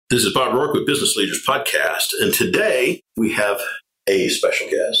This is Bob Rourke with Business Leaders Podcast, and today we have a special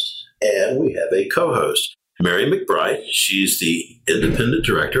guest and we have a co-host, Mary McBride. She's the Independent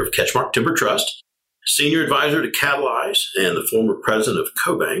Director of Catchmark Timber Trust, Senior Advisor to Catalyze, and the former President of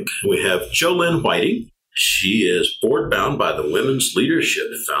CoBank. We have JoLynn Whiting. She is board-bound by the Women's Leadership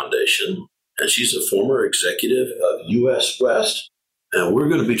Foundation, and she's a former executive of U.S. West. And we're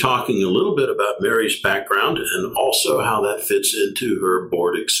going to be talking a little bit about Mary's background and also how that fits into her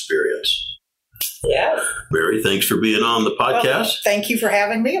board experience. Yes. Mary, thanks for being on the podcast. Well, thank you for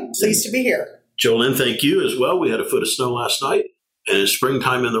having me. I'm pleased to be here. JoLynn, thank you as well. We had a foot of snow last night, and it's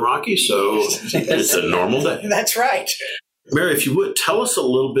springtime in the Rockies, so it's a normal day. That's right. Mary, if you would, tell us a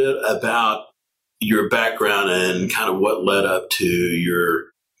little bit about your background and kind of what led up to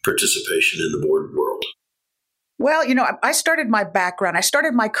your participation in the board world. Well, I started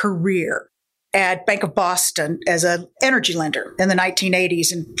my career at Bank of Boston as an energy lender in the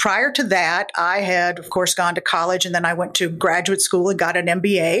 1980s. And prior to that, I had, of course, gone to college, and then I went to graduate school and got an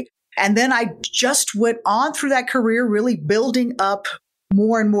MBA. And then I just went on through that career, really building up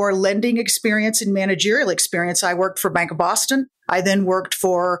more and more lending experience and managerial experience. I worked for Bank of Boston. I then worked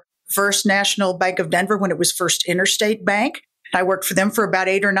for First National Bank of Denver when it was First Interstate Bank. I worked for them for about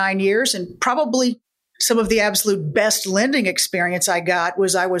 8 or 9 years, and probably some of the absolute best lending experience I got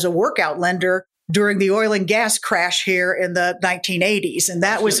was I was a workout lender during the oil and gas crash here in the 1980s. And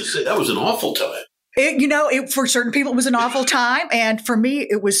that was an awful time. For certain people, it was an awful time. And for me,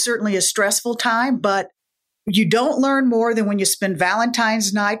 it was certainly a stressful time. But you don't learn more than when you spend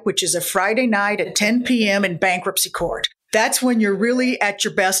Valentine's night, which is a Friday night at 10 p.m. in bankruptcy court. That's when you're really at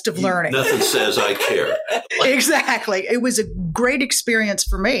your best of learning. Nothing says I care. Exactly. It was a great experience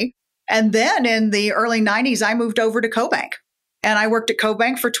for me. And then in the early 90s, I moved over to CoBank. And I worked at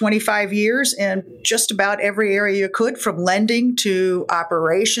CoBank for 25 years in just about every area you could, from lending to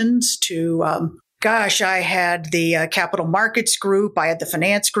operations to, I had the capital markets group. I had the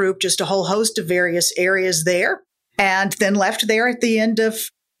finance group, just a whole host of various areas there. And then left there at the end of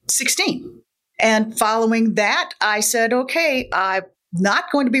 16. And following that, I said, okay, I'm not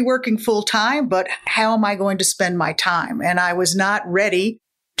going to be working full time, but how am I going to spend my time? And I was not ready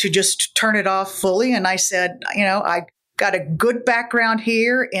to just turn it off fully. And I said, I got a good background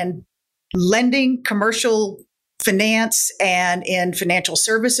here in lending, commercial finance, and in financial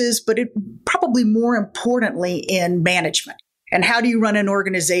services, but probably more importantly in management. And how do you run an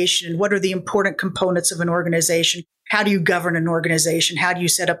organization? What are the important components of an organization? How do you govern an organization? How do you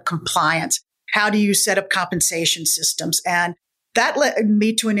set up compliance? How do you set up compensation systems? And that led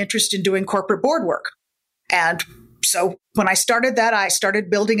me to an interest in doing corporate board work. And so when I started that, I started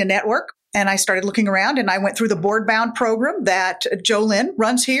building a network, and I started looking around, and I went through the Board Bound program that JoLynn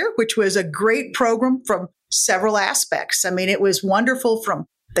runs here, which was a great program from several aspects. I mean, it was wonderful from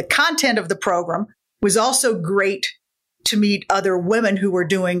the content of the program. It was also great to meet other women who were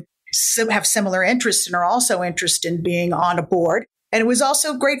have similar interests and are also interested in being on a board. And it was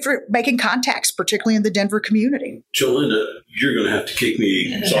also great for making contacts, particularly in the Denver community. JoLynn, you're going to have to kick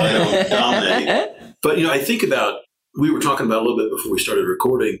me so I don't dominate. But, I think about, we were talking about a little bit before we started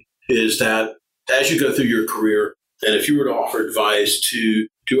recording, is that as you go through your career, and if you were to offer advice to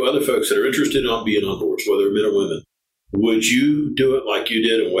other folks that are interested in being on boards, whether men or women, would you do it like you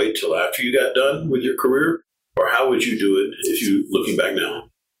did and wait till after you got done with your career? Or how would you do it if you looking back now?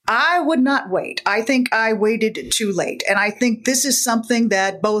 I would not wait. I think I waited too late. And I think this is something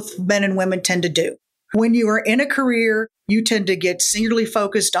that both men and women tend to do. When you are in a career, you tend to get singularly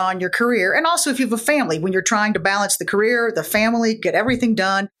focused on your career. And also if you have a family, when you're trying to balance the career, the family, get everything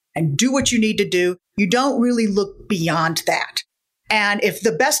done and do what you need to do, you don't really look beyond that. And if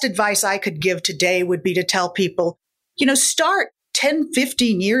the best advice I could give today would be to tell people, start 10,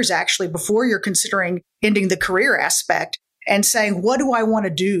 15 years actually before you're considering ending the career aspect and saying, what do I want to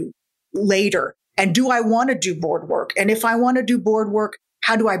do later? And do I want to do board work? And if I want to do board work,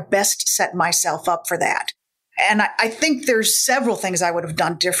 how do I best set myself up for that? And I think there's several things I would have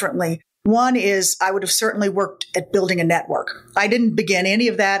done differently. One is I would have certainly worked at building a network. I didn't begin any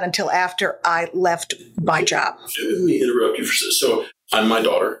of that until after I left my job. Let me interrupt you for a second. So I'm my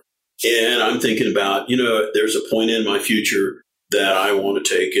daughter, and I'm thinking about, there's a point in my future that I want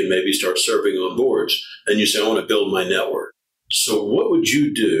to take and maybe start serving on boards. And you say, I want to build my network. So what would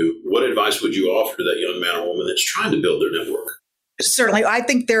you do? What advice would you offer to that young man or woman that's trying to build their network? Certainly. I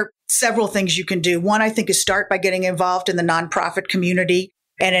think there are several things you can do. One, I think, is start by getting involved in the nonprofit community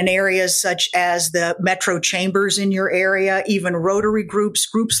and in areas such as the metro chambers in your area, even Rotary groups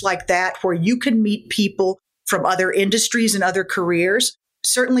like that, where you can meet people from other industries and other careers.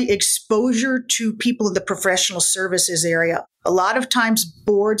 certainly exposure to people in the professional services area. A lot of times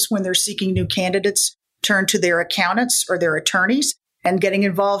boards, when they're seeking new candidates, turn to their accountants or their attorneys, and getting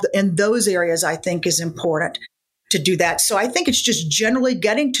involved in those areas, I think, is important to do that. So I think it's just generally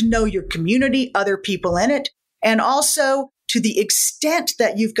getting to know your community, other people in it, and also to the extent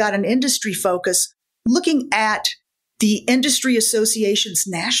that you've got an industry focus, looking at the industry associations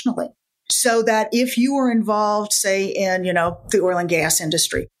nationally. So that if you are involved, say, in, the oil and gas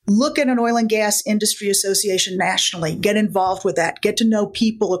industry, look at an oil and gas industry association nationally, get involved with that, get to know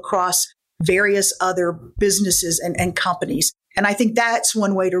people across various other businesses and companies. And I think that's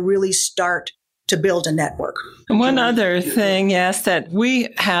one way to really start to build a network. One other thing, yes, that we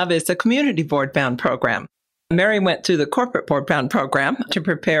have is a community board bound program. Mary went through the corporate board bound program to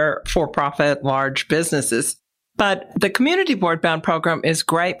prepare for-profit large businesses. But the community board bound program is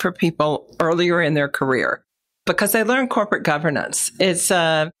great for people earlier in their career because they learn corporate governance. It's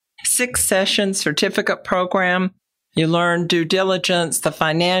a 6-session certificate program. You learn due diligence, the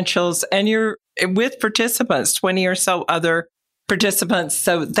financials, and you're with participants, 20 or so other participants.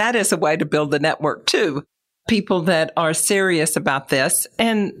 So that is a way to build the network too. People that are serious about this.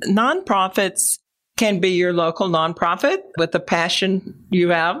 And nonprofits can be your local nonprofit with the passion you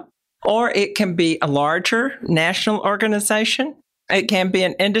have, or it can be a larger national organization. It can be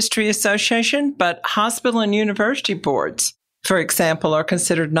an industry association, but hospital and university boards, for example, are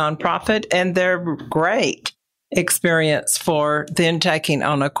considered nonprofit, and they're great experience for then taking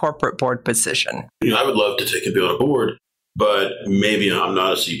on a corporate board position. I would love to take and be on a board, but maybe I'm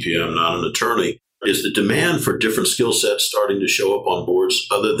not a CPA, I'm not an attorney. Is the demand for different skill sets starting to show up on boards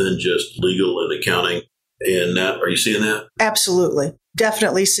other than just legal and accounting? And are you seeing that? Absolutely.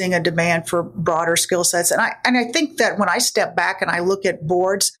 Definitely seeing a demand for broader skill sets. And I think that when I step back and I look at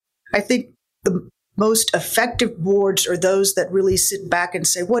boards, I think the most effective boards are those that really sit back and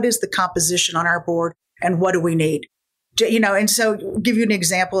say, what is the composition on our board and what do we need? And so I'll give you an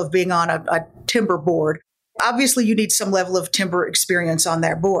example of being on a timber board. Obviously, you need some level of timber experience on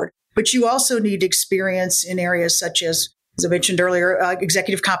that board, but you also need experience in areas such as I mentioned earlier,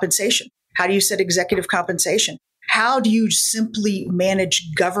 executive compensation. How do you set executive compensation? How do you simply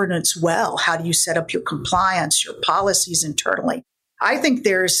manage governance well? How do you set up your compliance, your policies internally? I think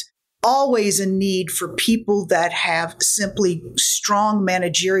there's always a need for people that have simply strong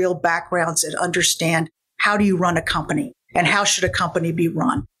managerial backgrounds and understand how do you run a company and how should a company be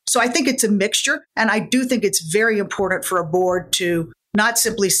run. So I think it's a mixture. And I do think it's very important for a board to not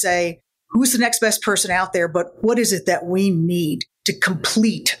simply say, who's the next best person out there, but what is it that we need to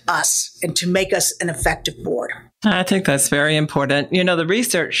complete us and to make us an effective board? I think that's very important. The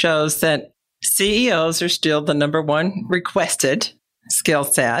research shows that CEOs are still the number one requested skill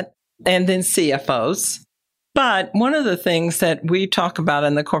set, and then CFOs. But one of the things that we talk about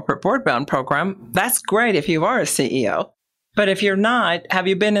in the corporate board bound program, that's great if you are a CEO. But if you're not, have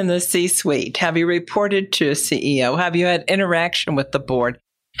you been in the C-suite? Have you reported to a CEO? Have you had interaction with the board?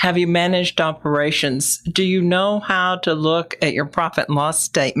 Have you managed operations? Do you know how to look at your profit and loss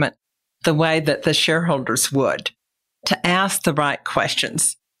statement the way that the shareholders would? To ask the right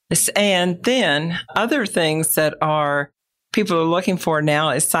questions. And then other things that people are looking for now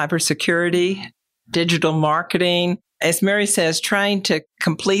is cybersecurity, digital marketing. As Mary says, trying to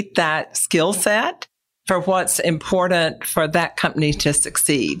complete that skill set for what's important for that company to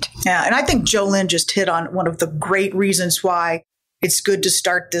succeed. Yeah, and I think JoLynn just hit on one of the great reasons why it's good to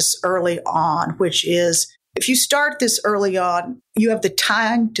start this early on, which is if you start this early on, you have the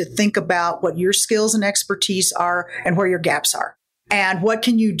time to think about what your skills and expertise are and where your gaps are. And what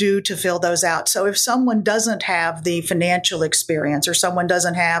can you do to fill those out? So if someone doesn't have the financial experience or someone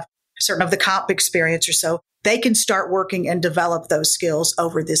doesn't have certain of the comp experience or so, they can start working and develop those skills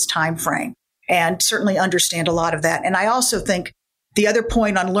over this time frame and certainly understand a lot of that. And I also think the other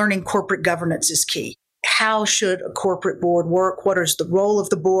point on learning corporate governance is key. How should a corporate board work? What is the role of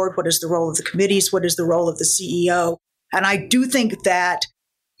the board? What is the role of the committees? What is the role of the CEO? And I do think that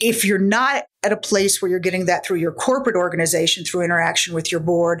if you're not at a place where you're getting that through your corporate organization, through interaction with your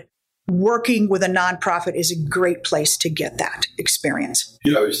board, working with a nonprofit is a great place to get that experience.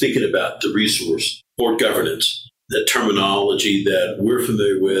 I was thinking about the resource, board governance, the terminology that we're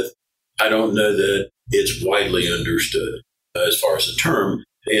familiar with. I don't know that it's widely understood as far as the term.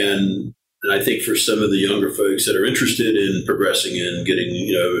 And I think for some of the younger folks that are interested in progressing and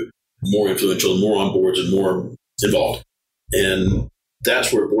getting, more influential, more on boards and more involved. And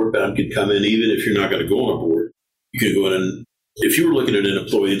that's where board bound can come in. Even if you're not going to go on a board, you can go in and if you were looking at an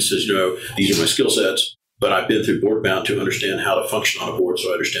employee and says, these are my skill sets, but I've been through board bound to understand how to function on a board so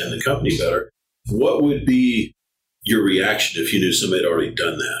I understand the company better. What would be your reaction if you knew somebody had already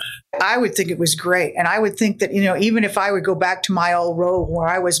done that? I would think it was great. And I would think that, even if I would go back to my old role where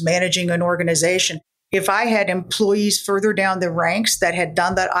I was managing an organization, if I had employees further down the ranks that had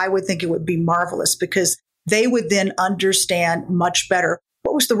done that, I would think it would be marvelous because they would then understand much better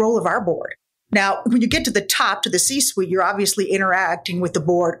what was the role of our board. Now, when you get to the top, to the C-suite, you're obviously interacting with the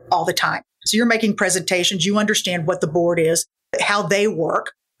board all the time. So you're making presentations. You understand what the board is, how they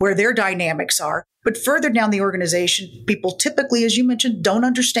work, where their dynamics are. But further down the organization, people typically, as you mentioned, don't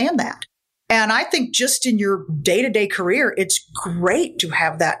understand that. And I think just in your day-to-day career, it's great to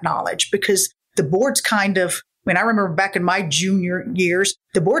have that knowledge because the board's I remember back in my junior years,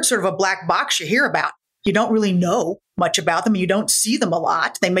 the board's sort of a black box you hear about. You don't really know much about them. You don't see them a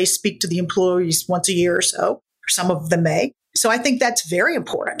lot. They may speak to the employees once a year or so, or some of them may. So I think that's very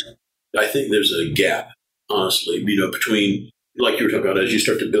important. I think there's a gap, honestly, between, like you were talking about, as you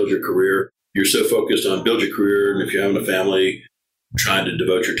start to build your career, you're so focused on build your career, and if you're having a family, trying to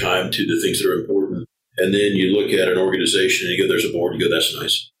devote your time to the things that are important. And then you look at an organization and you go, there's a board, and you go, that's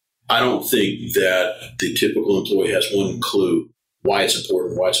nice. I don't think that the typical employee has one clue why it's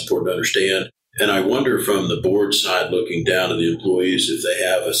important to understand. And I wonder from the board side, looking down to the employees, if they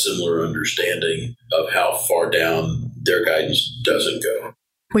have a similar understanding of how far down their guidance doesn't go.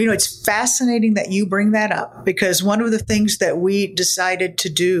 Well, it's fascinating that you bring that up because one of the things that we decided to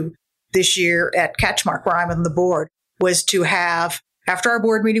do this year at Catchmark, where I'm on the board, was to have, after our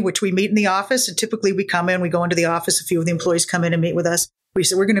board meeting, which we meet in the office, and typically we go into the office, a few of the employees come in and meet with us. We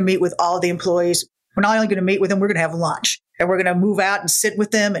said, we're going to meet with all of the employees. We're not only going to meet with them, we're going to have lunch. And we're going to move out and sit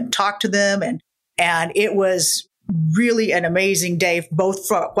with them and talk to them. And it was really an amazing day, both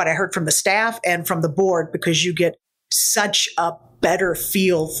from what I heard from the staff and from the board, because you get such a better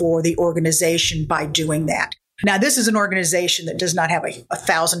feel for the organization by doing that. Now, this is an organization that does not have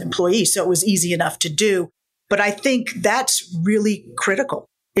 1,000 employees, so it was easy enough to do. But I think that's really critical,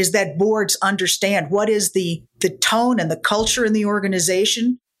 is that boards understand what is the tone and the culture in the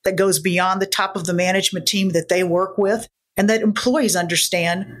organization that goes beyond the top of the management team that they work with, and that employees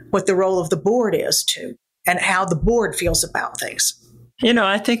understand what the role of the board is too, and how the board feels about things.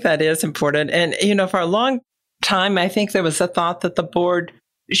 I think that is important. And, for a long time, I think there was a thought that the board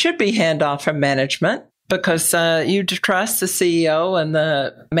should be handoff from management because you trust the CEO and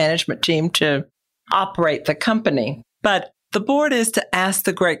the management team to operate the company. But the board is to ask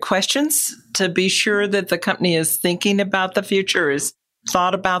the great questions, to be sure that the company is thinking about the future, is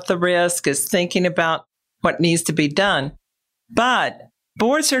thought about the risk, is thinking about what needs to be done. But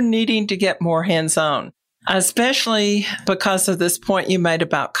boards are needing to get more hands-on, especially because of this point you made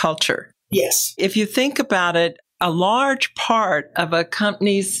about culture. Yes. If you think about it, a large part of a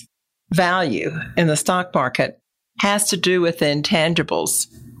company's value in the stock market has to do with the intangibles,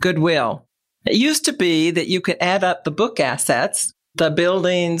 goodwill. It used to be that you could add up the book assets, the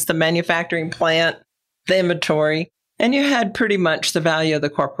buildings, the manufacturing plant, the inventory, and you had pretty much the value of the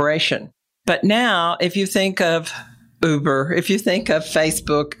corporation. But now, if you think of Uber, if you think of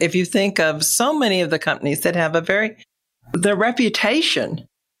Facebook, if you think of so many of the companies that have their reputation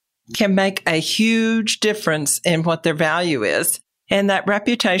can make a huge difference in what their value is. And that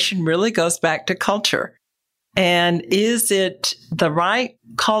reputation really goes back to culture. And is it the right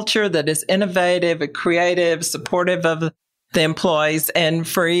culture that is innovative, creative, supportive of the employees, and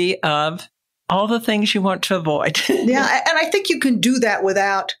free of all the things you want to avoid? Yeah, and I think you can do that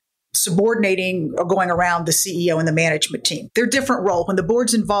without subordinating or going around the CEO and the management team. They're different roles. When the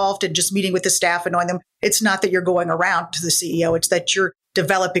board's involved in just meeting with the staff and knowing them, it's not that you're going around to the CEO. It's that you're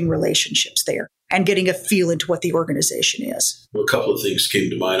developing relationships there and getting a feel into what the organization is. Well, a couple of things came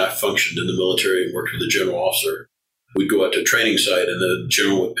to mind. I functioned in the military and worked with the general officer. We'd go out to a training site and the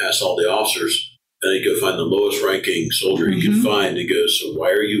general would pass all the officers and he'd go find the lowest ranking soldier he could find and go, so why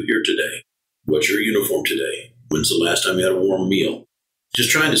are you here today? What's your uniform today? When's the last time you had a warm meal? Just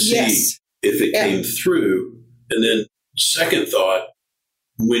trying to see if it came through. And then second thought,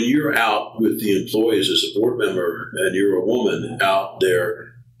 when you're out with the employees as a board member and you're a woman out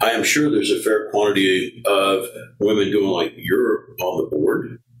there, I am sure there's a fair quantity of women going like, you're on the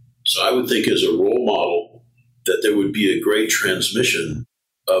board. So I would think as a role model that there would be a great transmission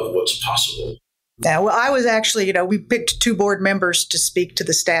of what's possible. Yeah, well, I was actually, we picked 2 board members to speak to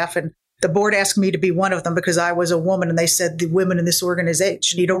the staff, and the board asked me to be one of them because I was a woman, and they said the women in this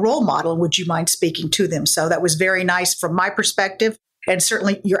organization need a role model. Would you mind speaking to them? So that was very nice from my perspective. And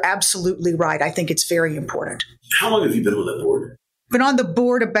certainly, you're absolutely right. I think it's very important. How long have you been on that board? Been on the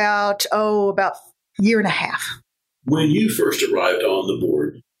board about a year and a half. When you first arrived on the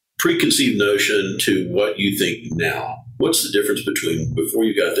board, preconceived notion to what you think now, what's the difference between before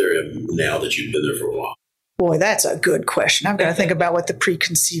you got there and now that you've been there for a while? Boy, that's a good question. I've got to think about what the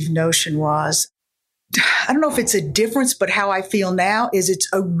preconceived notion was. I don't know if it's a difference, but how I feel now is it's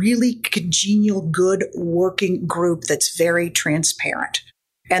a really congenial, good working group that's very transparent.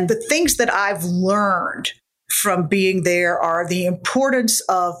 And the things that I've learned from being there are the importance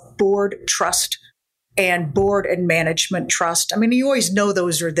of board trust and board and management trust. I mean, you always know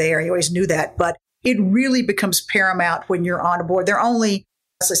those are there. You always knew that, but it really becomes paramount when you're on a board. There are only,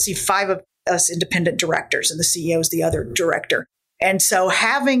 let's see, 5 of us independent directors, and the CEO is the other director. And so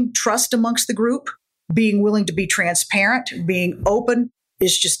having trust amongst the group, being willing to be transparent, being open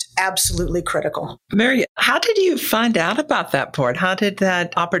is just absolutely critical. Mary, how did you find out about that board? How did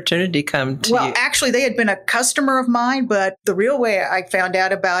that opportunity come to you? Well, actually, they had been a customer of mine, but the real way I found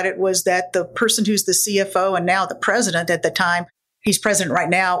out about it was that the person who's the CFO and now the president at the time, he's president right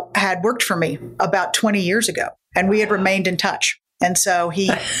now, had worked for me about 20 years ago, and we had remained in touch. And so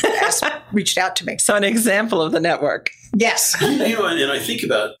he reached out to me. So an example of the network. Yes. And I think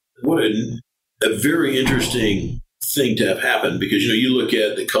about what a very interesting thing to have happen, because you look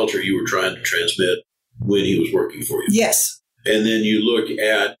at the culture you were trying to transmit when he was working for you. Yes. And then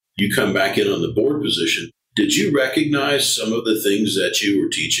you come back in on the board position. Did you recognize some of the things that you were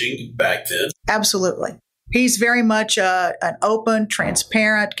teaching back then? Absolutely. He's very much an open,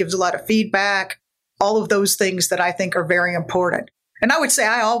 transparent, gives a lot of feedback, all of those things that I think are very important. And I would say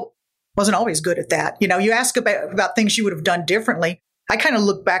I wasn't always good at that. You ask about things you would have done differently. I kind of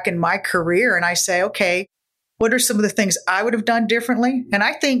look back in my career and I say, okay, what are some of the things I would have done differently? And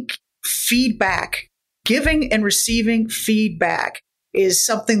I think feedback, giving and receiving feedback is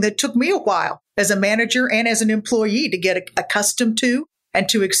something that took me a while as a manager and as an employee to get accustomed to and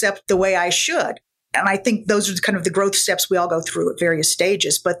to accept the way I should. And I think those are kind of the growth steps we all go through at various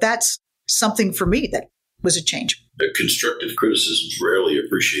stages. But that's something for me that was a change. Constructive criticism is rarely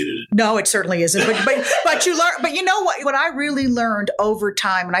appreciated. No, it certainly isn't. But you learn. But you know what I really learned over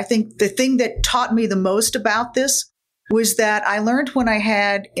time, and I think the thing that taught me the most about this was that I learned when I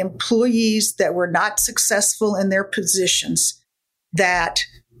had employees that were not successful in their positions, that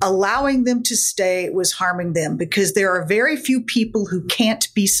allowing them to stay was harming them, because there are very few people who can't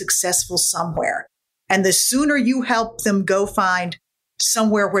be successful somewhere. And the sooner you help them go find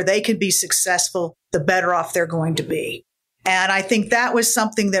somewhere where they can be successful, the better off they're going to be. And I think that was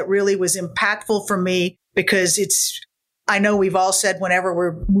something that really was impactful for me, because I know we've all said whenever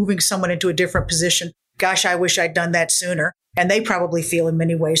we're moving someone into a different position, gosh, I wish I'd done that sooner. And they probably feel in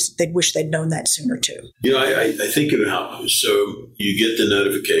many ways they'd wish they'd known that sooner too. I think about, so you get the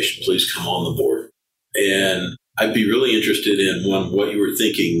notification, please come on the board. And I'd be really interested in what you were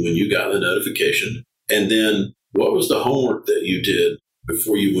thinking when you got the notification. And then what was the homework that you did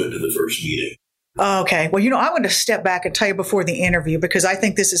before you went to the first meeting? Okay. Well, I want to step back and tell you before the interview, because I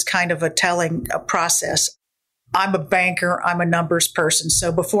think this is kind of a telling process. I'm a banker. I'm a numbers person.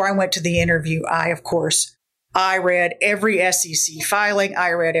 So before I went to the interview, I read every SEC filing.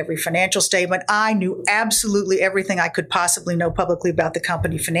 I read every financial statement. I knew absolutely everything I could possibly know publicly about the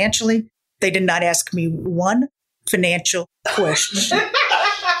company financially. They did not ask me one financial question.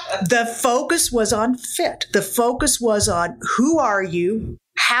 The focus was on fit. The focus was on who are you?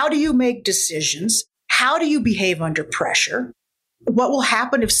 How do you make decisions? How do you behave under pressure? What will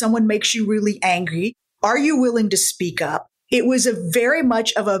happen if someone makes you really angry? Are you willing to speak up? It was very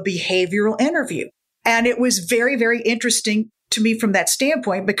much of a behavioral interview. And it was very, very interesting to me from that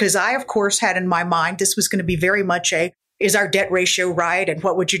standpoint, because I, of course, had in my mind this was going to be very much is our debt ratio right? And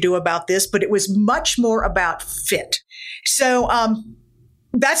what would you do about this? But it was much more about fit. So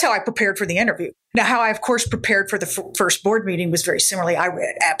that's how I prepared for the interview. Now, how I, of course, prepared for the first board meeting was very similarly. I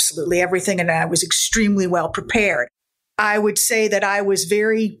read absolutely everything, and I was extremely well prepared. I would say that I was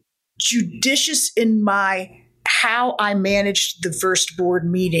very judicious in how I managed the first board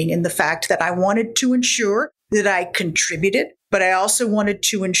meeting, in the fact that I wanted to ensure that I contributed, but I also wanted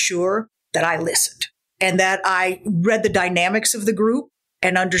to ensure that I listened and that I read the dynamics of the group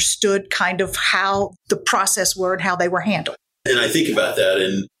and understood kind of how the process were and how they were handled. And I think about that,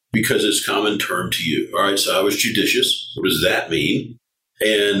 and because it's common term to you. All right, so I was judicious. What does that mean?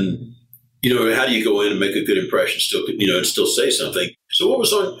 And, how do you go in and make a good impression, still, and still say something? So what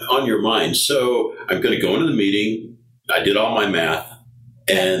was on your mind? So I'm going to go into the meeting. I did all my math,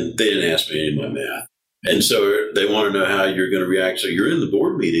 and they didn't ask me any of my math. And so they want to know how you're going to react. So you're in the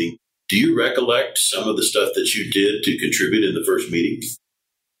board meeting. Do you recollect some of the stuff that you did to contribute in the first meeting?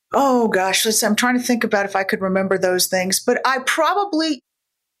 Oh, gosh, I'm trying to think about if I could remember those things. But I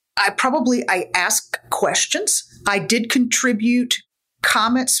asked questions. I did contribute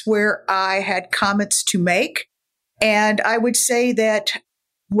comments where I had comments to make. And I would say that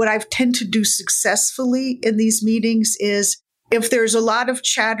what I've tend to do successfully in these meetings is if there's a lot of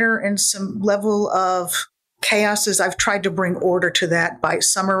chatter and some level of chaos, is I've tried to bring order to that by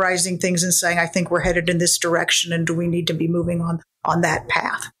summarizing things and saying, I think we're headed in this direction and do we need to be moving on that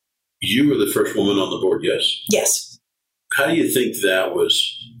path? You were the first woman on the board, yes? Yes. How do you think that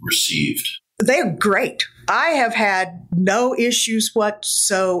was received? They're great. I have had no issues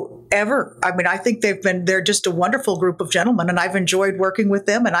whatsoever. I mean, I think they're just a wonderful group of gentlemen, and I've enjoyed working with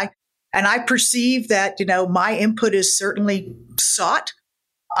them. And I perceive that, my input is certainly sought.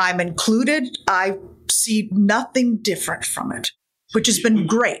 I'm included. I see nothing different from it, which has been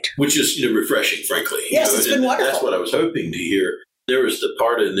great. Which is refreshing, frankly. Yes, it's been wonderful. That's what I was hoping to hear. There was the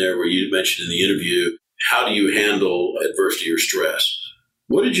part in there where you mentioned in the interview, how do you handle adversity or stress?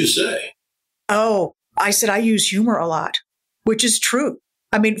 What did you say? Oh, I said I use humor a lot, which is true.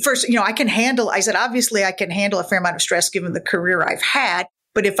 I mean, first, obviously I can handle a fair amount of stress given the career I've had.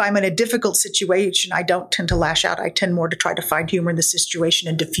 But if I'm in a difficult situation, I don't tend to lash out. I tend more to try to find humor in the situation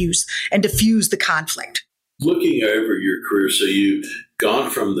and diffuse the conflict. Looking over your career, so you've gone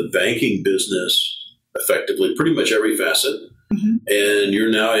from the banking business, effectively, pretty much every facet, and you're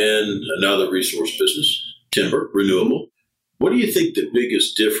now in another resource business, timber, renewable. What do you think the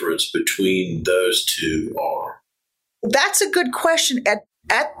biggest difference between those two are? That's a good question.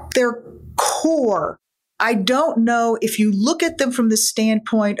 At their core, I don't know if you look at them from the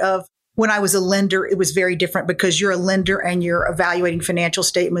standpoint of when I was a lender, it was very different because you're a lender and you're evaluating financial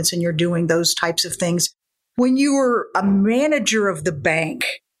statements and you're doing those types of things. When you were a manager of the bank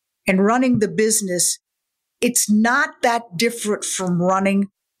and running the business, it's not that different from running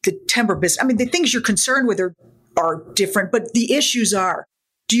the timber business. I mean, the things you're concerned with are different, but the issues are,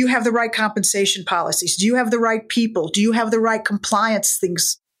 do you have the right compensation policies? Do you have the right people? Do you have the right compliance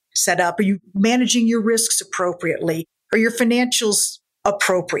things set up? Are you managing your risks appropriately? Are your financials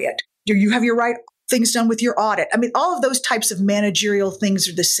appropriate? Do you have your right things done with your audit? I mean, all of those types of managerial things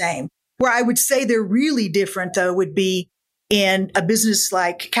are the same. Where I would say they're really different, though, would be in a business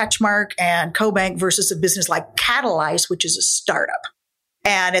like Catchmark and CoBank versus a business like Catalyze, which is a startup.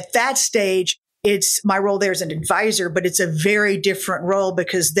 And at that stage, my role there as an advisor, but it's a very different role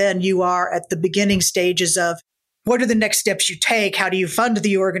because then you are at the beginning stages of what are the next steps you take? How do you fund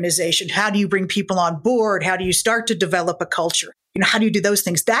the organization? How do you bring people on board? How do you start to develop a culture? How do you do those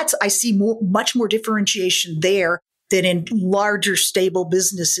things? I see much more differentiation there than in larger, stable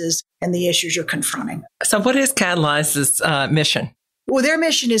businesses and the issues you're confronting. So what is Catalyze's mission? Well,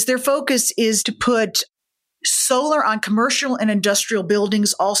 their focus is to put solar on commercial and industrial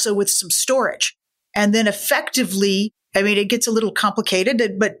buildings, also with some storage. And then effectively, I mean, it gets a little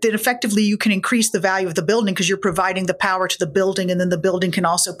complicated, but then effectively you can increase the value of the building because you're providing the power to the building, and then the building can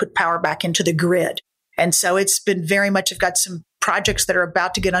also put power back into the grid. And so it's been very much, I've got some projects that are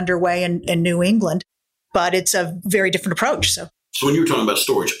about to get underway in New England, but it's a very different approach. So when you were talking about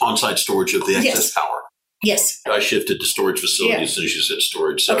storage, on-site storage of the excess power. Yes. I shifted to storage facilities as soon as you said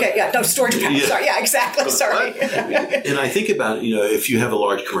storage. So. Okay, yeah, no, storage power. Yeah. Sorry, yeah, exactly, sorry. And I think about, if you have a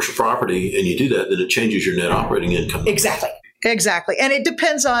large commercial property and you do that, then it changes your net operating income. Exactly. And it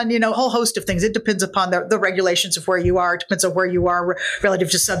depends on, a whole host of things. It depends upon the regulations of where you are. It depends on where you are relative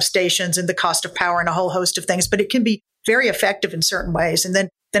to substations and the cost of power and a whole host of things. But it can be very effective in certain ways. And then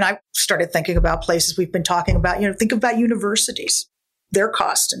I started thinking about places we've been talking about, think about universities, their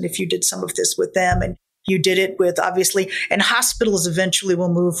cost. And if you did some of this with them and you did it with, obviously, and hospitals eventually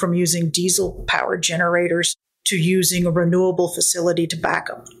will move from using diesel power generators to using a renewable facility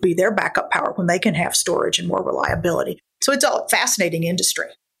to be their backup power when they can have storage and more reliability. So it's all a fascinating industry.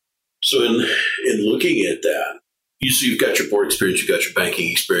 So in looking at that, you've got your board experience, you've got your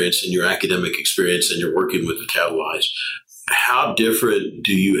banking experience and your academic experience, and you're working with the Catalyze. How different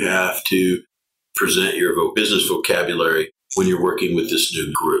do you have to present your business vocabulary when you're working with this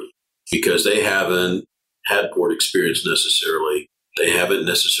new group? Because they haven't had board experience necessarily. They haven't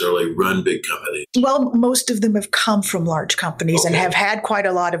necessarily run big companies. Well, most of them have come from large companies and have had quite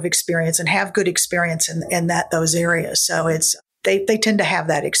a lot of experience and have good experience in those areas. So they tend to have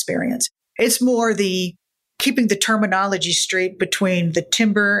that experience. It's more the keeping the terminology straight between the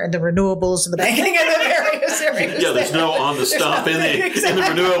timber and the renewables and the banking and the various areas. Yeah, there's no on the stump in the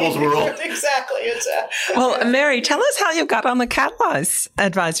renewables world. Exactly. Well, Mary, tell us how you got on the Catalyze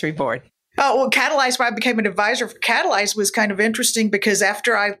advisory board. Oh, well, Catalyze, when I became an advisor for Catalyze, was kind of interesting because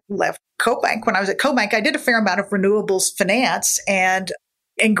after I left CoBank, when I was at CoBank, I did a fair amount of renewables finance. And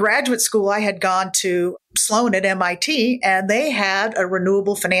in graduate school, I had gone to Sloan at MIT, and they had a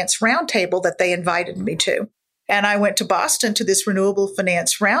renewable finance roundtable that they invited me to. And I went to Boston to this renewable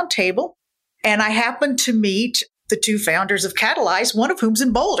finance roundtable, and I happened to meet the two founders of Catalyze, one of whom's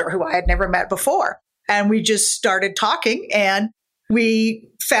in Boulder, who I had never met before. And we just started talking and we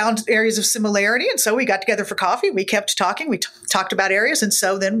found areas of similarity. And so we got together for coffee. We kept talking. We talked about areas. And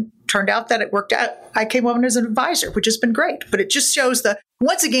so then turned out that it worked out. I came on as an advisor, which has been great. But it just shows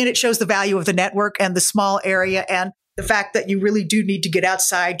once again, it shows the value of the network and the small area and the fact that you really do need to get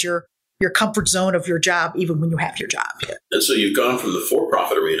outside your comfort zone of your job, even when you have your job. And so you've gone from the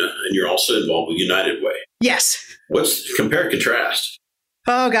for-profit arena and you're also involved with United Way. Yes. What's compare and contrast?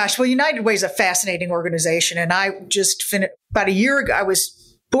 Oh, gosh. Well, United Way is a fascinating organization. And I just finished about a year ago. I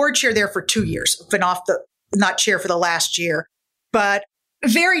was board chair there for 2 years. I've been not chair for the last year, but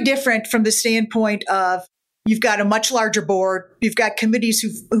very different from the standpoint of you've got a much larger board. You've got committees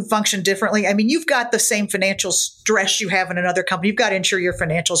who function differently. I mean, you've got the same financial stress you have in another company. You've got to ensure your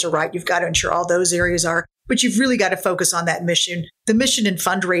financials are right. You've got to ensure all those areas are, but you've really got to focus on that mission. The mission and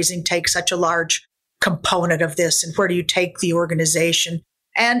fundraising takes such a large component of this. And where do you take the organization?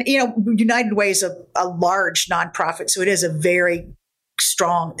 And, United Way is a large nonprofit, so it is a very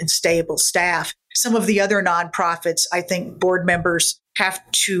strong and stable staff. Some of the other nonprofits, I think board members have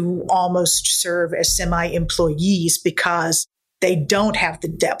to almost serve as semi-employees because they don't have the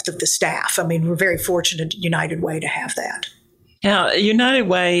depth of the staff. I mean, we're very fortunate at United Way to have that. Now, United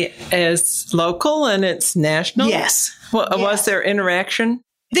Way is local and it's national? Yes. Was there interaction?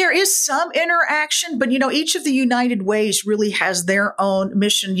 There is some interaction, but each of the United Ways really has their own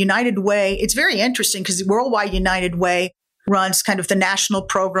mission. United Way, it's very interesting because Worldwide United Way runs kind of the national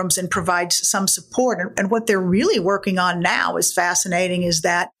programs and provides some support. And what they're really working on now is fascinating, is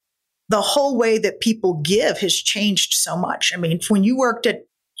that the whole way that people give has changed so much. I mean, when you worked at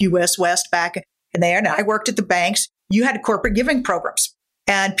US West back in there, and I worked at the banks, you had corporate giving programs.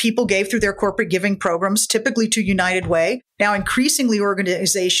 And people gave through their corporate giving programs, typically to United Way. Now, increasingly,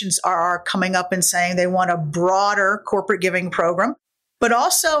 organizations are coming up and saying they want a broader corporate giving program. But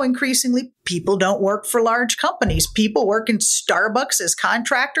also, increasingly, people don't work for large companies. People work in Starbucks as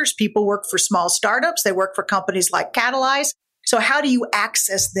contractors. People work for small startups. They work for companies like Catalyze. So how do you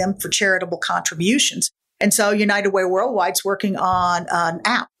access them for charitable contributions? And so United Way Worldwide's working on an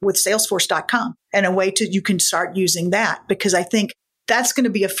app with Salesforce.com and a way you can start using that, because I think that's going to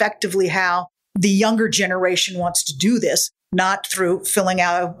be effectively how the younger generation wants to do this, not through filling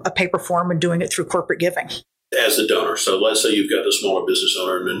out a paper form and doing it through corporate giving. As a donor, so let's say you've got the smaller business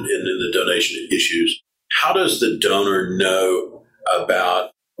owner and the donation issues, how does the donor know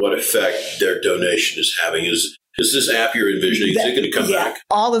about what effect their donation is having? Is this app you're envisioning, is it going to come back?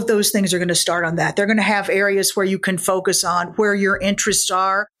 All of those things are going to start on that. They're going to have areas where you can focus on where your interests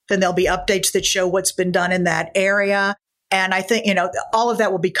are. Then there'll be updates that show what's been done in that area. And I think, all of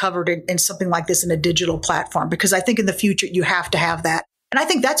that will be covered in something like this in a digital platform, because I think in the future you have to have that. And I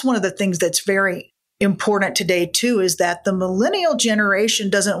think that's one of the things that's very important today, too, is that the millennial generation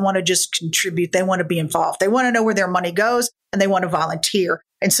doesn't want to just contribute. They want to be involved. They want to know where their money goes and they want to volunteer.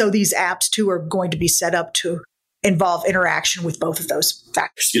 And so these apps, too, are going to be set up to involve interaction with both of those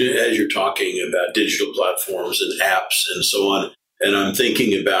factors. As you're talking about digital platforms and apps and so on, and I'm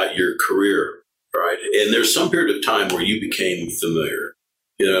thinking about your career, right? And there's some period of time where you became familiar,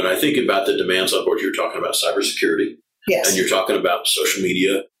 and I think about the demands on board. You're talking about cybersecurity. Yes. And you're talking about social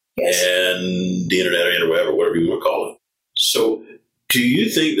media. Yes. And the internet or whatever you want to call it. So do you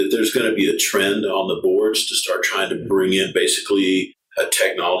think that there's going to be a trend on the boards to start trying to bring in basically a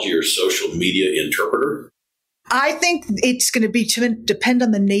technology or social media interpreter? I think it's going to depend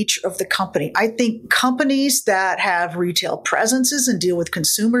on the nature of the company. I think companies that have retail presences and deal with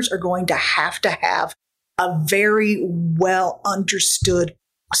consumers are going to have a very well understood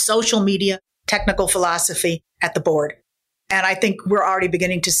social media technical philosophy at the board. And I think we're already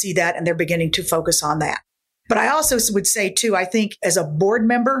beginning to see that, and they're beginning to focus on that. But I also would say, too, I think as a board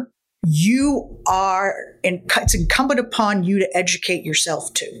member, it's incumbent upon you to educate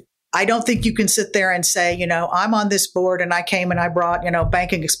yourself, too. I don't think you can sit there and say, I'm on this board and I came and I brought,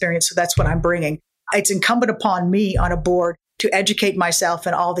 banking experience, so that's what I'm bringing. It's incumbent upon me on a board to educate myself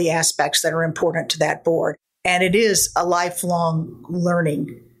in all the aspects that are important to that board. And it is a lifelong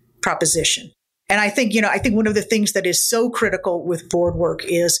learning proposition. And I think one of the things that is so critical with board work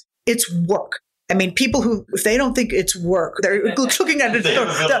is it's work. I mean, people who, if they don't think it's work, they're looking at it.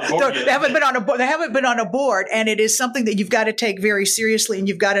 They haven't been on a board, and it is something that you've got to take very seriously, and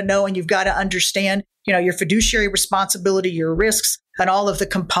you've got to know, and you've got to understand, your fiduciary responsibility, your risks, and all of the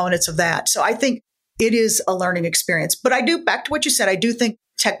components of that. So I think it is a learning experience. But back to what you said, I do think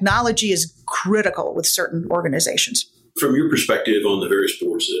technology is critical with certain organizations. From your perspective on the various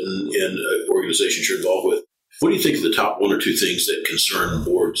boards and organizations you're involved with, what do you think are the top one or two things that concern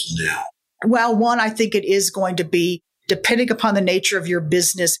boards now? Well, one, I think it is going to be, depending upon the nature of your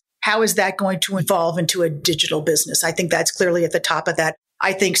business, how is that going to evolve into a digital business? I think that's clearly at the top of that.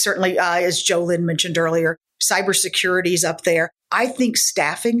 I think certainly, as JoLynn mentioned earlier, cybersecurity is up there. I think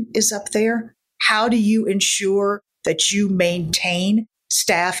staffing is up there. How do you ensure that you maintain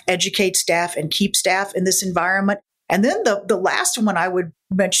staff, educate staff, and keep staff in this environment? And then the last one I would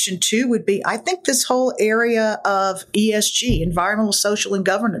mention too would be, I think this whole area of ESG, environmental, social, and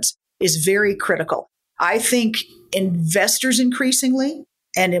governance, is very critical. I think investors increasingly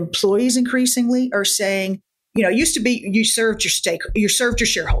and employees increasingly are saying, it used to be you served your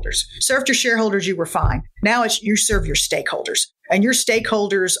shareholders. Served your shareholders, you were fine. Now it's you serve your stakeholders. And your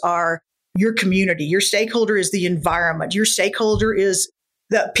stakeholders are your community. Your stakeholder is the environment. Your stakeholder is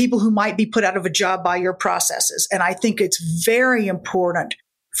the people who might be put out of a job by your processes. And I think it's very important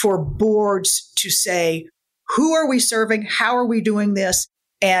for boards to say, who are we serving? How are we doing this?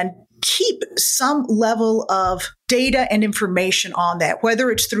 And keep some level of data and information on that,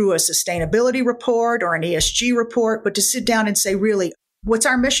 whether it's through a sustainability report or an ESG report, but to sit down and say, really, what's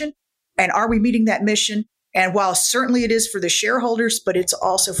our mission? And are we meeting that mission? And while certainly it is for the shareholders, but it's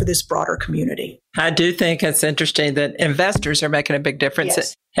also for this broader community. I do think it's interesting that investors are making a big difference.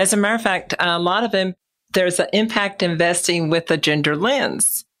 Yes. As a matter of fact, a lot of them, there's an impact investing with a gender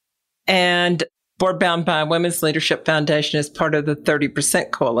lens. And Board Bound by Women's Leadership Foundation is part of the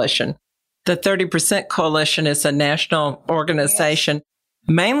 30% Coalition. The 30% Coalition is a national organization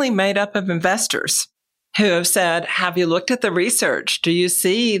mainly made up of investors who have said, have you looked at the research? Do you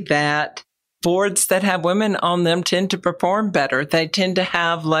see that boards that have women on them tend to perform better? They tend to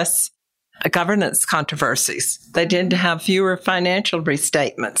have less governance controversies. They tend to have fewer financial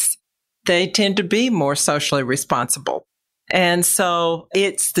restatements. They tend to be more socially responsible. And so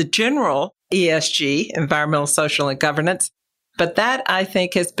it's the general ESG, environmental, social, and governance. But that, I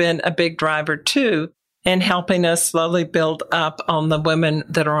think, has been a big driver, too, in helping us slowly build up on the women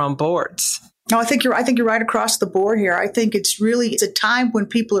that are on boards. No, I think you're right across the board here. I think it's a time when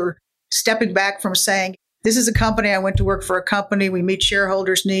people are stepping back from saying, this is a company, I went to work for a company, we meet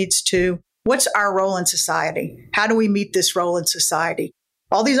shareholders' needs, to what's our role in society? How do we meet this role in society?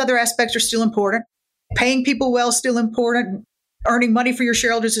 All these other aspects are still important. Paying people well is still important. Earning money for your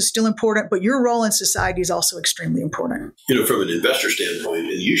shareholders is still important, but your role in society is also extremely important. From an investor standpoint,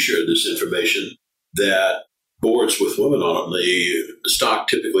 and you shared this information, that boards with women on them, the stock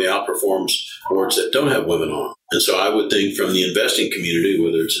typically outperforms boards that don't have women on. And so I would think from the investing community,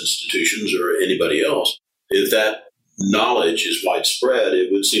 whether it's institutions or anybody else, if that knowledge is widespread,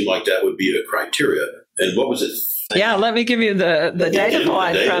 it would seem like that would be a criteria. And what was it? Yeah, let me give you the data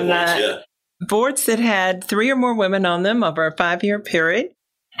point from that. Yeah. Boards that had 3 or more women on them over a 5-year period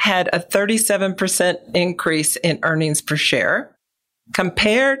had a 37% increase in earnings per share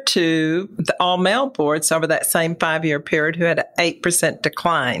compared to the all-male boards over that same 5-year period who had an 8%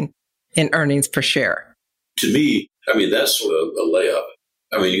 decline in earnings per share. To me, that's a layup.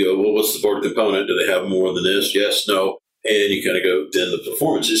 You go, well, what's the board component? Do they have more than this? Yes, no. And you kind of go, then the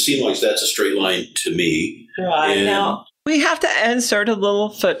performance. It seemed like that's a straight line to me. Right. Now, we have to insert a little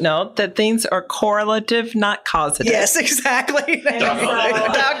footnote that things are correlative, not causative. Yes, exactly.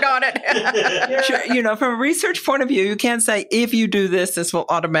 Doggone it. From a research point of view, you can't say, if you do this, this will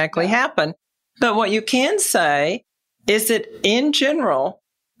automatically happen. But what you can say is that in general,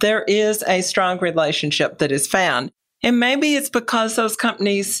 there is a strong relationship that is found. And maybe it's because those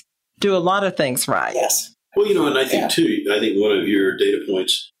companies do a lot of things right. Yes. Well, and I think, too, one of your data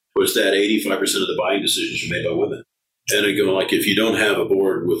points was that 85% of the buying decisions are made by women. And I go, if you don't have a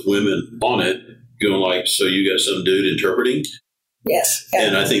board with women on it, going so you got some dude interpreting? Yes.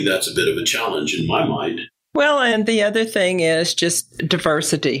 And I think that's a bit of a challenge in my mind. Well, and the other thing is just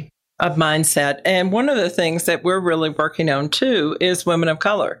diversity of mindset. And one of the things that we're really working on, too, is women of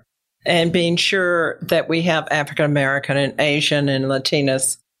color and being sure that we have African American and Asian and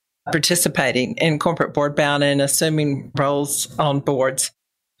Latinas participating in corporate board bound and assuming roles on boards.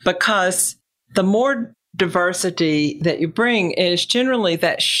 Because the more diversity that you bring is generally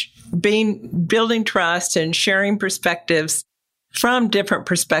that building trust and sharing perspectives from different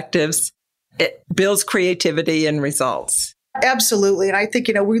perspectives. It builds creativity and results. Absolutely. And I think,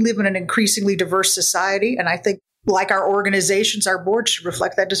 we live in an increasingly diverse society. And I think like our organizations, our boards should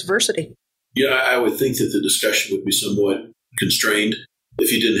reflect that diversity. Yeah, I would think that the discussion would be somewhat constrained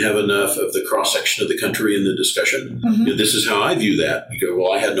if you didn't have enough of the cross-section of the country in the discussion. Mm-hmm. This is how I view that. You go,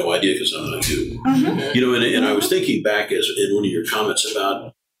 well, I had no idea because I'm not you. Mm-hmm. And I was thinking back as in one of your comments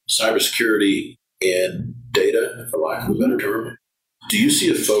about cybersecurity and data, for lack of a better term. Do you see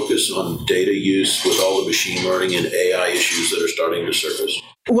a focus on data use with all the machine learning and AI issues that are starting to surface?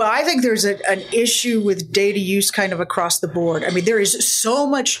 Well, I think there's an issue with data use kind of across the board. I mean, there is so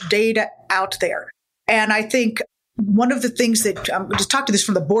much data out there. And I think one of the things that I'm going to talk to this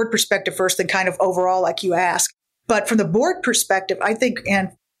from the board perspective first, then kind of overall, like you ask. But from the board perspective, I think and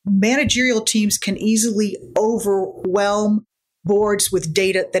managerial teams can easily overwhelm boards with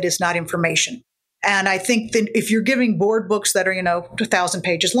data that is not information. And I think that if you're giving board books that are, 1,000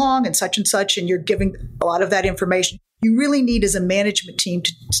 pages long and such, and you're giving a lot of that information, you really need as a management team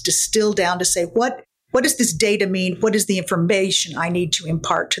to distill down to say, what does this data mean? What is the information I need to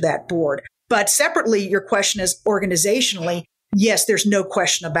impart to that board? But separately, your question is organizationally, yes, there's no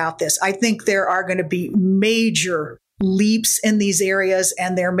question about this. I think there are going to be major leaps in these areas,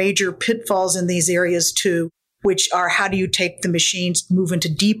 and there are major pitfalls in these areas too, which are how do you take the machines, move into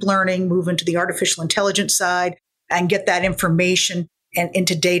deep learning, move into the artificial intelligence side, and get that information and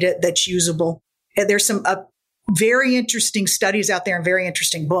into data that's usable. And there's some very interesting studies out there and very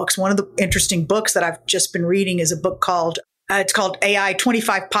interesting books. One of the interesting books that I've just been reading is a book called AI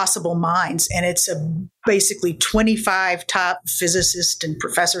 25 Possible Minds. And it's basically 25 top physicists and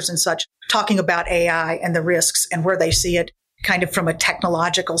professors and such talking about AI and the risks and where they see it kind of from a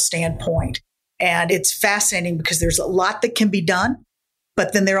technological standpoint. And it's fascinating because there's a lot that can be done,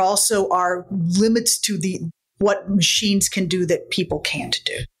 but then there also are limits to what machines can do that people can't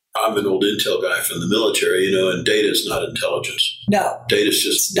do. I'm an old Intel guy from the military, and data is not intelligence. No. Data is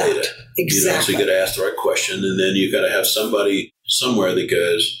just data. Exactly. So you got to ask the right question, and then you got to have somebody somewhere that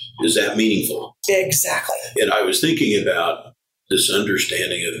goes, is that meaningful? Exactly. And I was thinking about this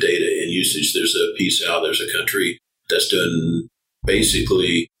understanding of data and usage. There's a piece out, there's a country that's doing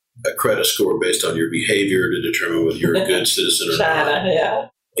basically a credit score based on your behavior to determine whether you're a good citizen or not. Yeah.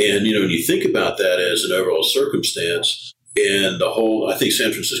 And, when you think about that as an overall circumstance, and I think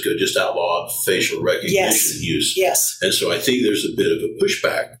San Francisco just outlawed facial recognition use. Yes. And so I think there's a bit of a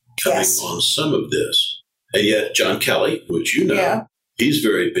pushback coming on some of this. And yet John Kelly, which he's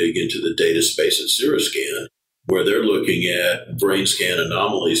very big into the data space at Cirruscan, where they're looking at brain scan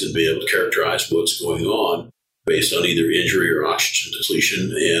anomalies and being able to characterize what's going on based on either injury or oxygen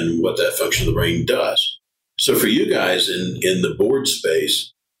depletion and what that function of the brain does. So for you guys in the board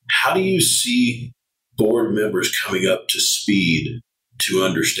space, how do you see board members coming up to speed to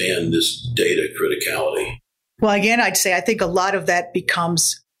understand this data criticality? Well, again, I'd say I think a lot of that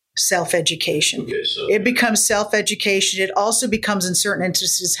becomes self-education. Okay, so it becomes self-education. It also becomes, in certain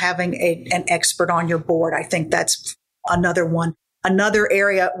instances, having an expert on your board. I think that's another one. Another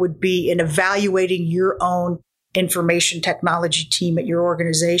area would be in evaluating your own information technology team at your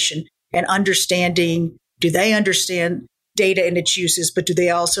organization and understanding, do they understand data and its uses, but do they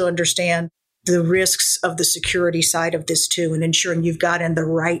also understand the risks of the security side of this too, and ensuring you've got in the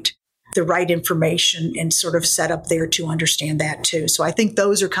right information and sort of set up there to understand that too. So I think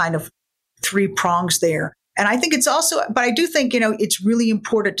those are kind of three prongs there. And I think it's also, but I do think, it's really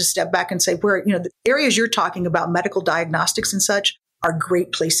important to step back and say where, the areas you're talking about, medical diagnostics and such, are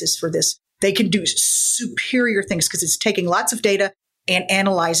great places for this. They can do superior things because it's taking lots of data and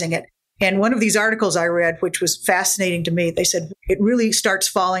analyzing it. And one of these articles I read, which was fascinating to me, they said it really starts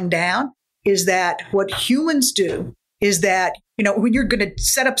falling down is that what humans do is that, when you're going to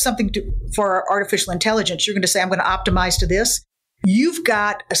set up something for artificial intelligence, you're going to say, I'm going to optimize to this. You've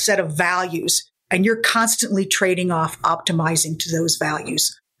got a set of values and you're constantly trading off optimizing to those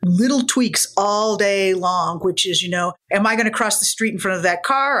values. Little tweaks all day long, which is, am I going to cross the street in front of that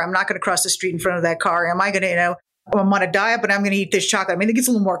car? I'm not going to cross the street in front of that car. Am I going to, I'm on a diet, but I'm going to eat this chocolate. I mean, it gets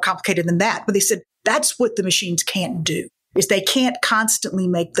a little more complicated than that. But they said that's what the machines can't do, is they can't constantly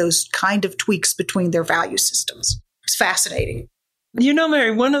make those kind of tweaks between their value systems. It's fascinating.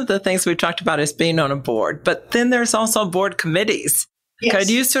 Mary, one of the things we talked about is being on a board, but then there's also board committees. Yes. Could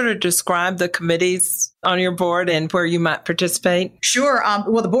you sort of describe the committees on your board and where you might participate? Sure.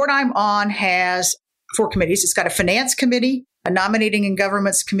 Well, the board I'm on has 4 committees. It's got a finance committee, a nominating and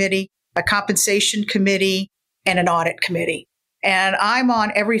governments committee, a compensation committee, and an audit committee. And I'm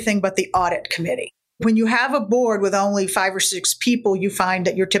on everything but the audit committee. When you have a board with only 5 or 6 people, you find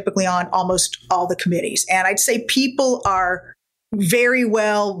that you're typically on almost all the committees. And I'd say people are very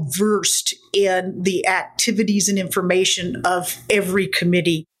well versed in the activities and information of every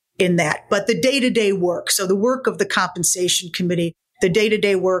committee in that. But the day-to-day work, so the work of the compensation committee, the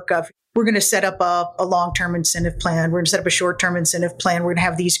day-to-day work of, we're going to set up a long-term incentive plan, we're going to set up a short-term incentive plan, we're going to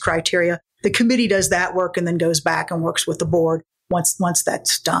have these criteria. The committee does that work and then goes back and works with the board once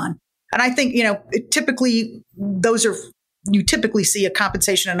that's done. And I think, typically those are you typically see a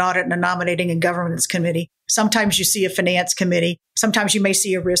compensation and audit and a nominating and governance committee. Sometimes you see a finance committee. Sometimes you may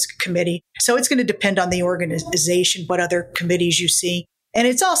see a risk committee. So it's going to depend on the organization, what other committees you see. And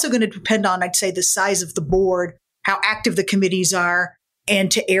it's also going to depend on, I'd say, the size of the board, how active the committees are,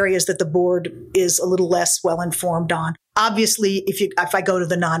 and to areas that the board is a little less well informed on. Obviously, if I go to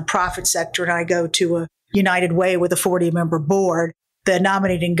the nonprofit sector and I go to a United Way with a 40-member board, the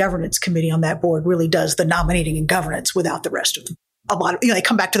nominating governance committee on that board really does the nominating and governance without the rest of them. They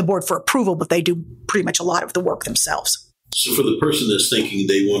come back to the board for approval, but they do pretty much a lot of the work themselves. So for the person that's thinking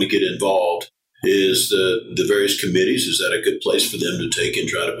they want to get involved, is the various committees, is that a good place for them to take and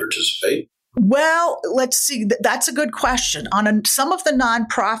try to participate? Well, let's see. That's a good question. Some of the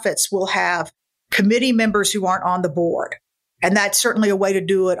nonprofits will have committee members who aren't on the board. And that's certainly a way to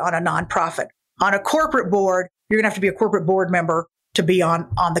do it on a nonprofit. On a corporate board, you're going to have to be a corporate board member to be on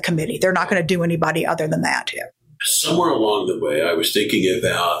the committee. They're not going to do anybody other than that. Somewhere along the way, I was thinking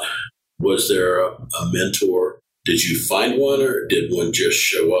about, was there a mentor? Did you find one, or did one just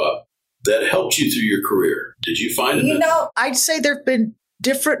show up that helped you through your career? Did you find a mentor? I'd say there have been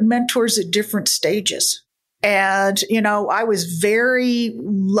different mentors at different stages. And, I was very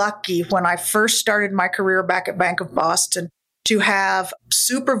lucky when I first started my career back at Bank of Boston to have a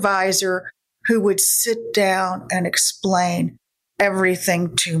supervisor who would sit down and explain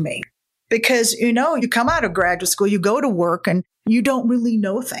everything to me. Because, you come out of graduate school, you go to work, and you don't really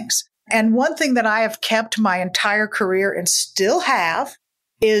know things. And one thing that I have kept my entire career and still have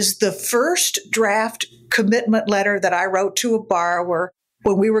is the first draft commitment letter that I wrote to a borrower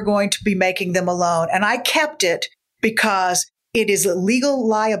when we were going to be making them a loan. And I kept it because it is a legal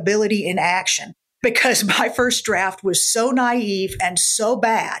liability in action, because my first draft was so naive and so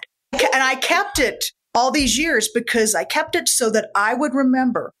bad. And I kept it all these years because I kept it so that I would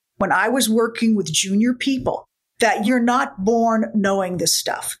remember when I was working with junior people that you're not born knowing this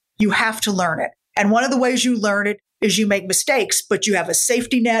stuff. You have to learn it. And one of the ways you learn it is you make mistakes, but you have a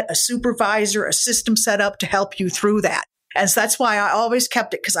safety net, a supervisor, a system set up to help you through that. And so that's why I always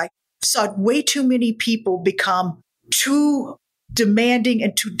kept it, because I saw way too many people become too demanding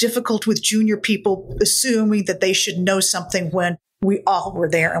and too difficult with junior people, assuming that they should know something when we all were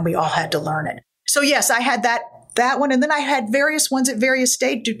there and we all had to learn it. So yes, I had that one. And then I had various ones at various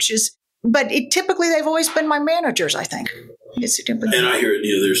stages, but typically they've always been my managers, I think. And I hear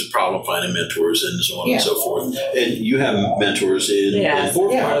there's a problem finding mentors and so on and so forth. And you have mentors in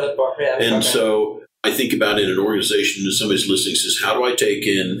board. And so I think about in an organization, if somebody's listening says, how do I take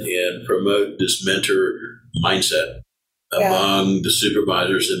in and promote this mentor mindset among the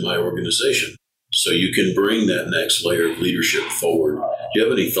supervisors in my organization so you can bring that next layer of leadership forward? Do you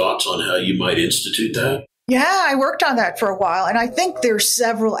have any thoughts on how you might institute that? Yeah, I worked on that for a while. And I think there's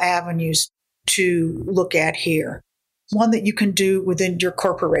several avenues to look at here. One that you can do within your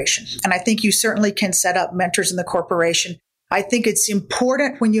corporation. And I think you certainly can set up mentors in the corporation. I think it's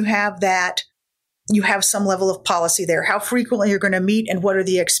important when you have that, you have some level of policy there, how frequently you're going to meet and what are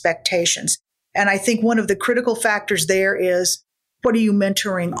the expectations. And I think one of the critical factors there is, what are you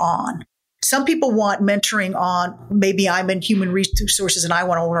mentoring on? Some people want mentoring on, maybe I'm in human resources and I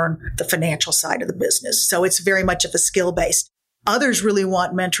want to learn the financial side of the business. So it's very much of a skill-based. Others really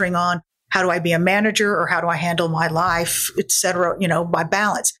want mentoring on, how do I be a manager, or how do I handle my life, et cetera, by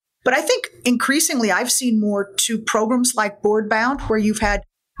balance. But I think increasingly I've seen more to programs like Board Bound, where you've had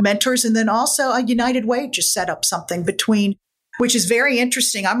mentors, and then also a United Way just set up something between, which is very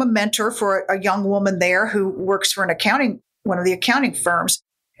interesting. I'm a mentor for a young woman there who works for one of the accounting firms.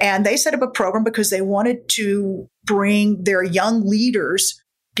 And they set up a program because they wanted to bring their young leaders,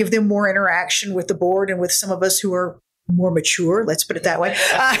 give them more interaction with the board and with some of us who are more mature. Let's put it that way.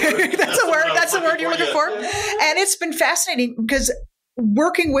 That's the word you're looking for. And it's been fascinating because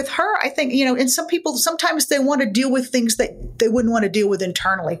working with her, I think, and some people, sometimes they want to deal with things that they wouldn't want to deal with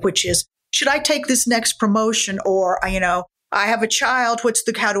internally, which is, should I take this next promotion? Or, I have a child.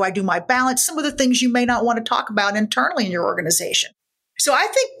 How do I do my balance? Some of the things you may not want to talk about internally in your organization. So I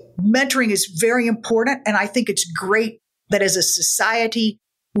think mentoring is very important. And I think it's great that as a society,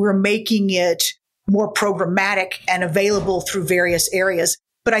 we're making it more programmatic and available through various areas.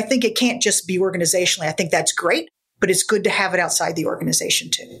 But I think it can't just be organizationally. I think that's great, but it's good to have it outside the organization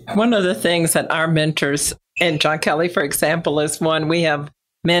too. One of the things that our mentors, and John Kelly, for example, is one, we have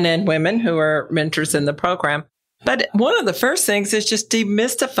men and women who are mentors in the program. But one of the first things is just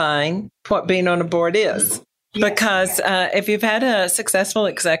demystifying what being on a board is. Because if you've had a successful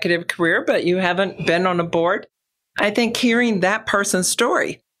executive career, but you haven't been on a board, I think hearing that person's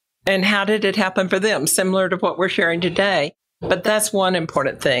story and how did it happen for them, similar to what we're sharing today. But that's one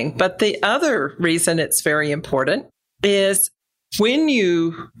important thing. But the other reason it's very important is when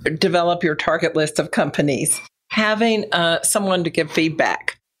you develop your target list of companies, having someone to give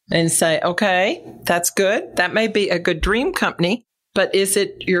feedback and say, okay, that's good. That may be a good dream company, but is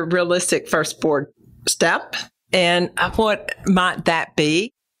it your realistic first board step? And what might that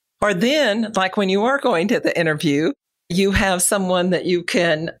be? Or then, like when you are going to the interview, you have someone that you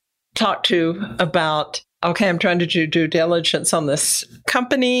can talk to about, okay, I'm trying to do due diligence on this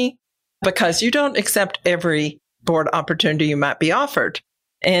company, because you don't accept every board opportunity you might be offered.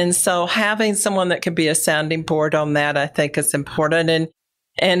 And so having someone that can be a sounding board on that, I think is important.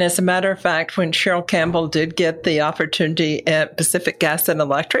 And as a matter of fact, when Cheryl Campbell did get the opportunity at Pacific Gas and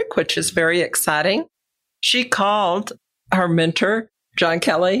Electric, which is very exciting, she called her mentor, John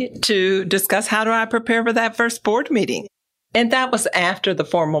Kelly, to discuss how do I prepare for that first board meeting. And that was after the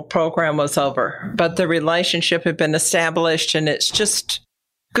formal program was over. But the relationship had been established, and it's just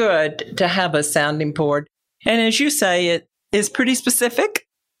good to have a sounding board. And as you say, it is pretty specific.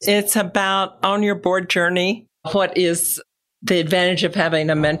 It's about on your board journey, what is the advantage of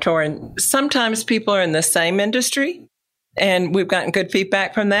having a mentor. And sometimes people are in the same industry, and we've gotten good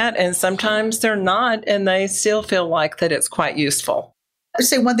feedback from that. And sometimes they're not, and they still feel like that it's quite useful. I would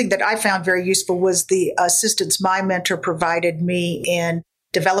say one thing that I found very useful was the assistance my mentor provided me in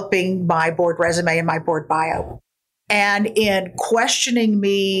developing my board resume and my board bio, and in questioning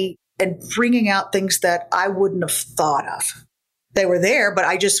me and bringing out things that I wouldn't have thought of. They were there, but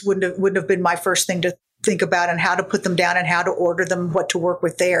I just wouldn't have been my first thing to think about, and how to put them down and how to order them, what to work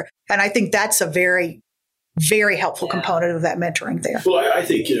with there. And I think that's a very, very helpful component of that mentoring there. Well, I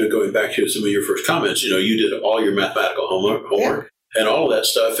think, going back to some of your first comments, you did all your mathematical homework and all of that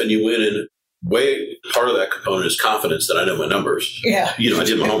stuff, and you went in part of that component is confidence that I know my numbers. Yeah. I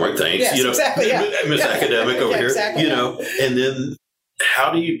did my homework, thanks. Yes, exactly. Miss Academic over here, exactly. And then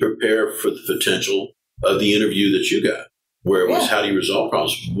how do you prepare for the potential of the interview that you got, where it was how do you resolve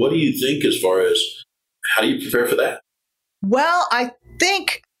problems? What do you think as far as how do you prepare for that? Well, I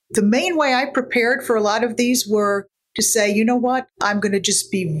think the main way I prepared for a lot of these were to say, you know what, I'm going to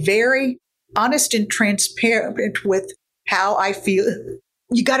just be very honest and transparent with how I feel.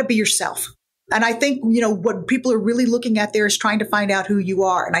 You got to be yourself. And I think, what people are really looking at there is trying to find out who you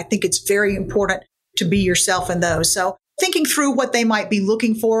are. And I think it's very important to be yourself in those. So thinking through what they might be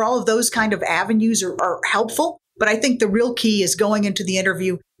looking for, all of those kind of avenues are helpful. But I think the real key is going into the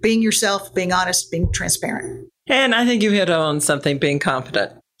interview, being yourself, being honest, being transparent. And I think you hit on something, being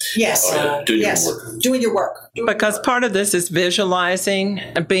confident. Yes. Doing your work. Because part of this is visualizing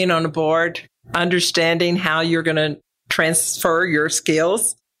and being on a board, understanding how you're going to transfer your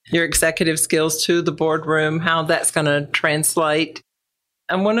skills, your executive skills to the boardroom, how that's going to translate.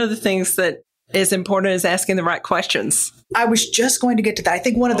 And one of the things that is important is asking the right questions. I was just going to get to that. I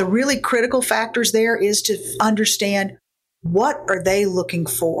think one of the really critical factors there is to understand what are they looking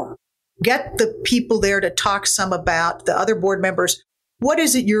for. Get the people there to talk some about the other board members. What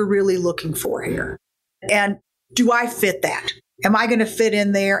is it you're really looking for here? And do I fit that? Am I going to fit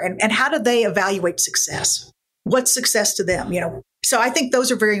in there? And how do they evaluate success? What's success to them? So I think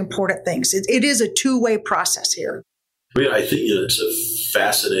those are very important things. It is a two-way process here. I think it's a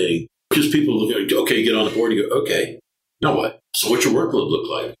fascinating, because people look at, okay, you get on the board, you go, okay, now what? So what's your workload look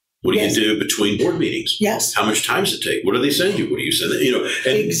like? What do you do between board meetings? Yes. How much time does it take? What do they send you? What do you send?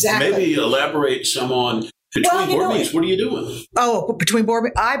 And exactly. Maybe elaborate some on between board meetings. What are you doing? Oh, between board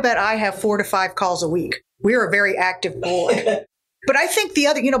meetings, I bet I have 4 to 5 calls a week. We're a very active board. But I think the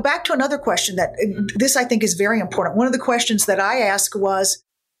other, back to another question that this I think is very important. One of the questions that I asked was,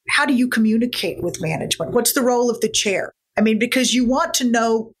 how do you communicate with management? What's the role of the chair? Because you want to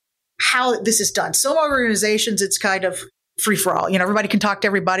know how this is done. Some organizations, it's kind of free for all. Everybody can talk to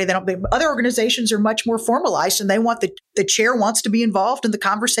everybody. Other organizations are much more formalized, and they want the chair wants to be involved in the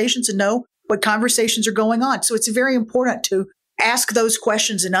conversations and know what conversations are going on. So it's very important to ask those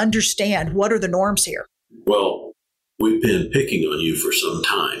questions and understand what are the norms here. Well, we've been picking on you for some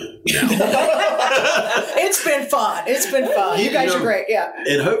time now. It's been fun. You guys are great. Yeah.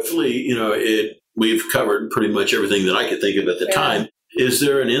 And hopefully, we've covered pretty much everything that I could think of at the time. Is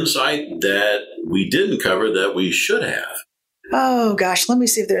there an insight that we didn't cover that we should have? Oh, gosh. Let me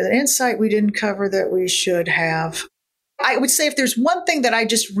see if there's an insight we didn't cover that we should have. I would say if there's one thing that I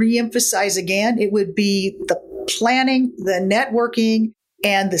just reemphasize again, it would be the planning, the networking,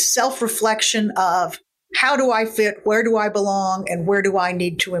 and the self-reflection of how do I fit, where do I belong, and where do I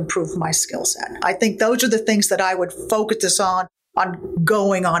need to improve my skill set. I think those are the things that I would focus on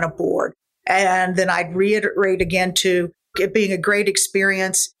going on a board. And then I'd reiterate again to it being a great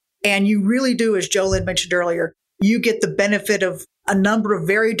experience. And you really do, as Jolynn mentioned earlier, you get the benefit of a number of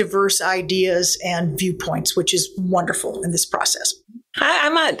very diverse ideas and viewpoints, which is wonderful in this process. I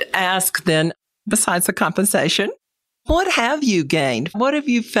might ask then, besides the compensation, what have you gained? What have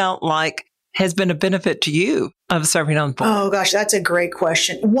you felt like has been a benefit to you of serving on the board? Oh, gosh, that's a great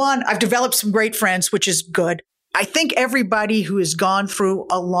question. One, I've developed some great friends, which is good. I think everybody who has gone through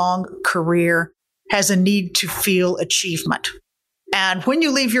a long career has a need to feel achievement. And when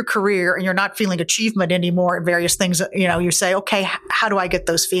you leave your career and you're not feeling achievement anymore in various things, you say, okay, how do I get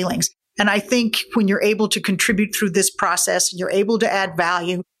those feelings? And I think when you're able to contribute through this process and you're able to add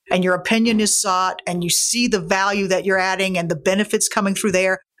value and your opinion is sought and you see the value that you're adding and the benefits coming through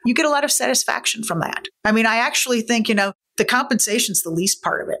there, you get a lot of satisfaction from that. I mean, I actually think, the compensation's the least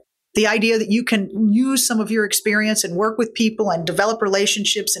part of it. The idea that you can use some of your experience and work with people and develop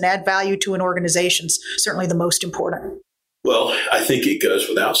relationships and add value to an organization is certainly the most important. Well, I think it goes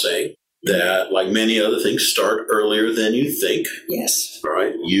without saying that, like many other things, start earlier than you think. Yes. All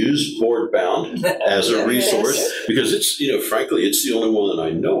right. Use Boardbound as a resource because it's, frankly, it's the only one that I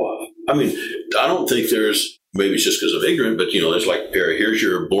know of. I mean, I don't think there's, maybe it's just because I'm ignorant, but, there's like, here's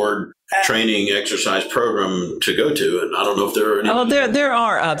your board training exercise program to go to. And I don't know if there are any. Oh, there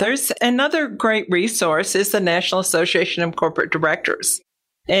are others. Another great resource is the National Association of Corporate Directors.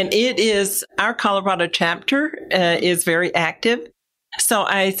 And it is, our Colorado chapter is very active. So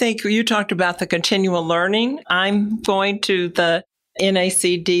I think you talked about the continual learning. I'm going to the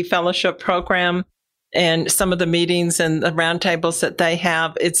NACD fellowship program and some of the meetings and the roundtables that they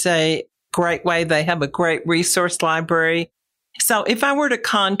have. It's a great way. They have a great resource library. So if I were to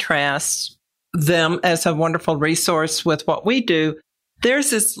contrast them as a wonderful resource with what we do,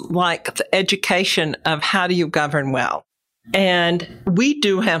 theirs is like the education of how do you govern well. And we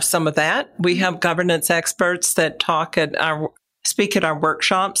do have some of that. We have governance experts that speak at our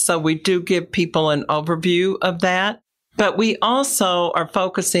workshops. So we do give people an overview of that. But we also are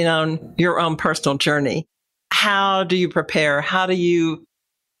focusing on your own personal journey. How do you prepare? How do you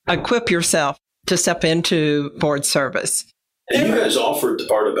equip yourself to step into board service? And you guys offered the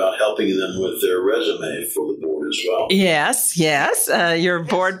part about helping them with their resume for the board as well. Yes. Your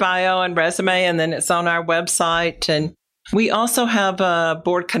board bio and resume, and then it's on our website. And we also have a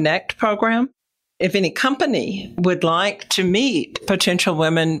Board Connect program. If any company would like to meet potential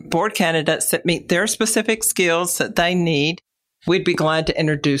women board candidates that meet their specific skills that they need, we'd be glad to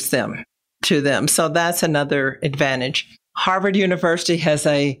introduce them to them. So that's another advantage. Harvard University has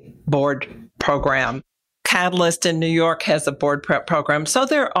a board program. Catalyst in New York has a board prep program. So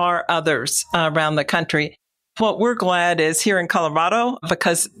there are others around the country. What we're glad is here in Colorado,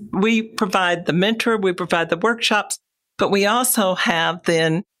 because we provide the mentor, we provide the workshops, but we also have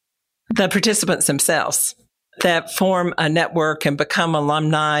then the participants themselves that form a network and become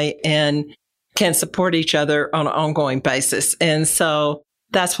alumni and can support each other on an ongoing basis. And so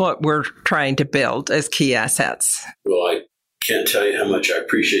that's what we're trying to build as key assets. Well, I can't tell you how much I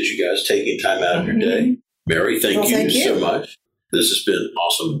appreciate you guys taking time out of your day. Mary, thank you so much. This has been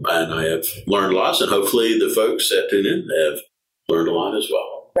awesome, and I have learned lots, and hopefully the folks that tune in have learned a lot as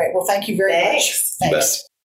well. Great. Well, thank you very much. Thanks.